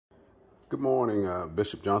Good morning,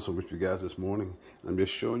 Bishop Johnson with you guys this morning. I'm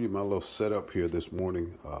just showing you my little setup here this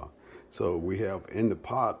morning. So we have in the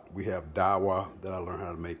pot, we have dawa that I learned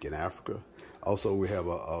how to make in Africa. Also, we have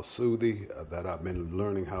a soothie that I've been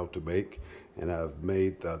learning how to make. And I've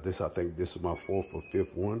made this, I think this is my fourth or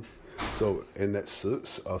fifth one. So in that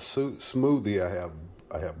smoothie,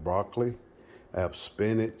 I have broccoli, I have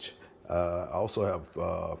spinach, I also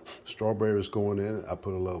have strawberries going in. I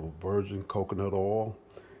put a little virgin coconut oil.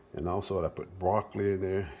 And also I put broccoli in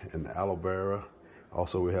there and the aloe vera.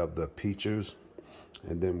 Also we have the peaches,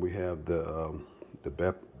 and then we have the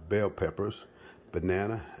bell peppers,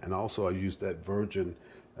 banana, and also I use that virgin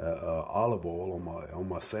olive oil on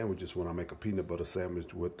my sandwiches when I make a peanut butter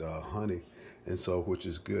sandwich with honey, and so which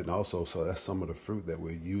is good. And also, so that's some of the fruit that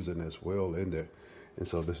we're using as well in there. And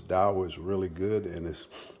so this dawa is really good, and it's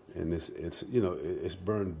you know, it's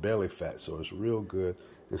burned belly fat, so it's real good.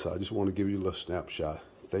 And so I just want to give you a little snapshot.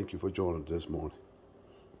 Thank you for joining us this morning.